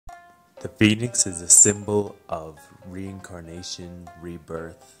The phoenix is a symbol of reincarnation,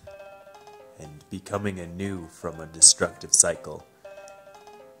 rebirth, and becoming anew from a destructive cycle.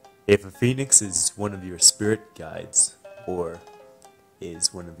 If a phoenix is one of your spirit guides, or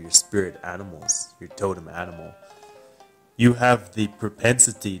is one of your spirit animals, your totem animal, you have the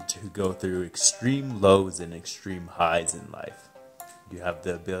propensity to go through extreme lows and extreme highs in life. You have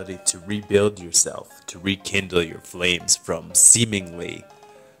the ability to rebuild yourself, to rekindle your flames from seemingly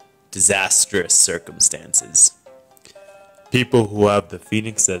disastrous circumstances. People who have the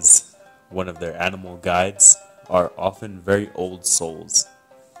phoenix as one of their animal guides are often very old souls.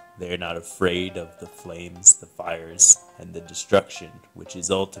 They are not afraid of the flames, the fires, and the destruction, which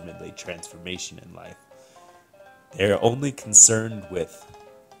is ultimately transformation in life. They are only concerned with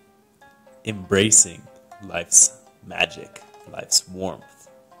embracing life's magic, life's warmth,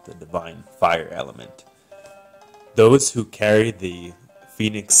 the divine fire element. Those who carry the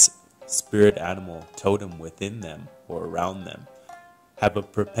phoenix spirit animal totem within them or around them have a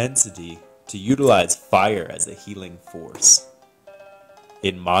propensity to utilize fire as a healing force.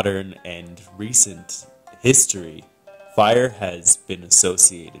 In modern and recent history, fire has been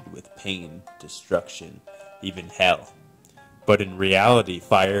associated with pain, destruction, even hell. But in reality,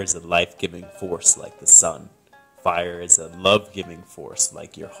 fire is a life-giving force like the sun. Fire is a love-giving force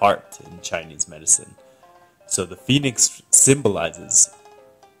like your heart in Chinese medicine. So the phoenix symbolizes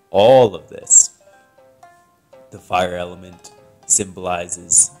all of this. The fire element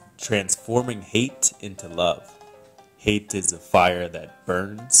symbolizes transforming hate into love. Hate is a fire that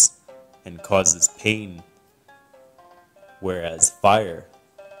burns and causes pain, whereas fire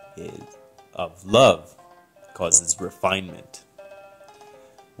of love causes refinement.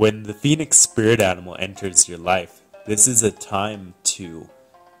 When the phoenix spirit animal enters your life, this is a time to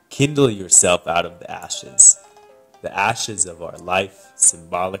kindle yourself out of the ashes. The ashes of our life,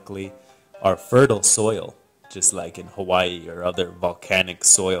 symbolically, are fertile soil, just like in Hawaii or other volcanic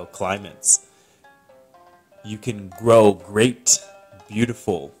soil climates. You can grow great,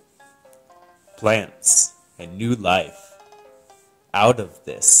 beautiful plants and new life out of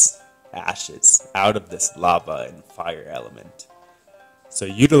this ashes, out of this lava and fire element. So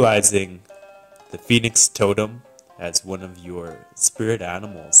utilizing the phoenix totem as one of your spirit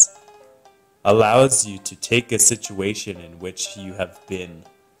animals allows you to take a situation in which you have been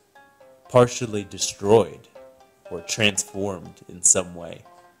partially destroyed or transformed in some way.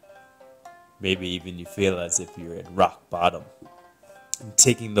 Maybe even you feel as if you're at rock bottom. And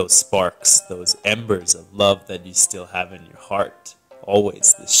taking those sparks, those embers of love that you still have in your heart,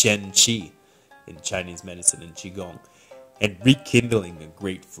 always the Shen Qi in Chinese medicine and Qigong, and rekindling a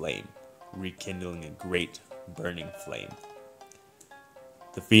great flame, rekindling a great burning flame.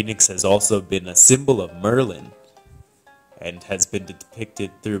 The phoenix has also been a symbol of Merlin and has been depicted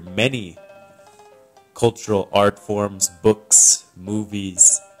through many cultural art forms, books,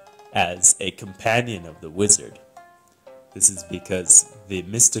 movies, as a companion of the wizard. This is because the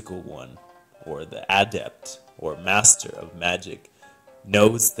mystical one, or the adept, or master of magic,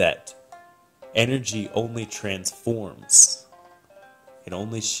 knows that energy only transforms. It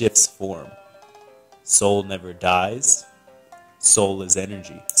only shifts form. Soul never dies. Soul is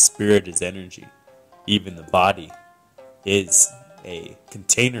energy. Spirit is energy. Even the body is a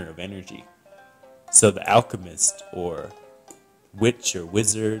container of energy. So the alchemist, or witch, or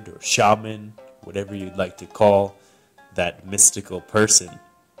wizard, or shaman, whatever you'd like to call that mystical person,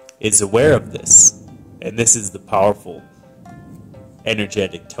 is aware of this. And this is the powerful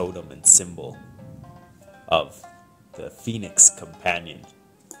energetic totem and symbol of the phoenix companion.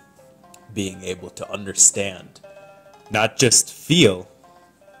 Being able to understand, not just feel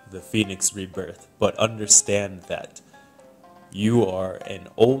the phoenix rebirth, but understand that you are an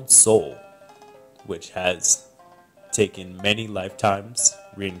old soul which has taken many lifetimes,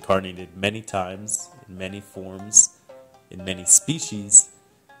 reincarnated many times, in many forms, in many species,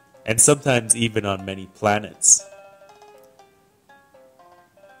 and sometimes even on many planets.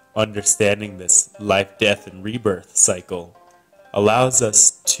 Understanding this life, death, and rebirth cycle allows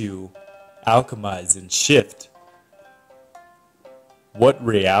us to alchemize and shift what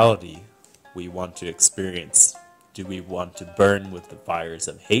reality we want to experience. Do we want to burn with the fires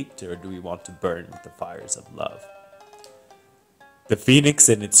of hate, or do we want to burn with the fires of love? The phoenix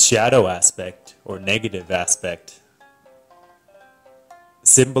in its shadow aspect, or negative aspect,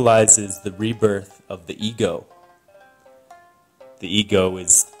 symbolizes the rebirth of the ego. The ego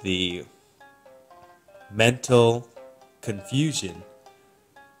is the mental confusion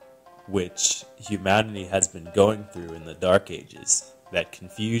which humanity has been going through in the Dark Ages. That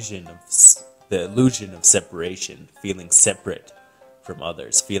confusion of the illusion of separation, feeling separate from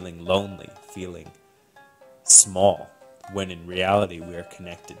others, feeling lonely, feeling small, when in reality we are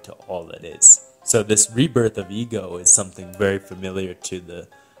connected to all that is. So this rebirth of ego is something very familiar to the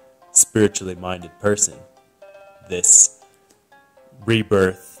spiritually minded person. This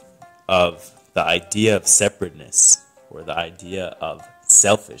rebirth of the idea of separateness, or the idea of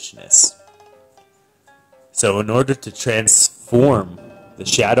selfishness. So in order to transform the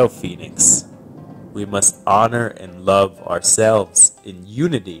shadow phoenix, we must honor and love ourselves in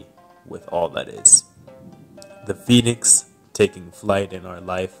unity with all that is. The phoenix taking flight in our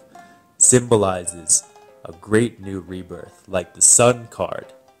life symbolizes a great new rebirth, like the sun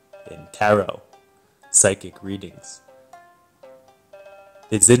card in tarot psychic readings.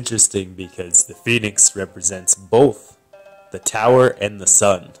 It's interesting because the phoenix represents both the tower and the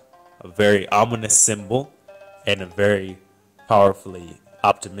sun, a very ominous symbol and a very powerfully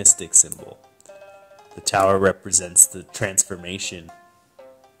optimistic symbol. The tower represents the transformation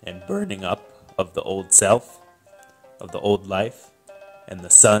and burning up of the old self, of the old life, and the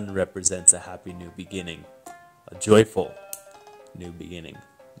sun represents a happy new beginning, a joyful new beginning.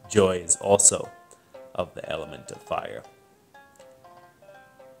 Joy is also of the element of fire.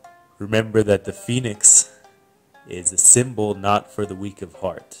 Remember that the phoenix is a symbol not for the weak of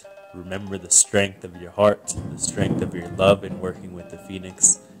heart. Remember the strength of your heart, the strength of your love in working with the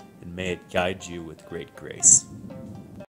phoenix, and may it guide you with great grace.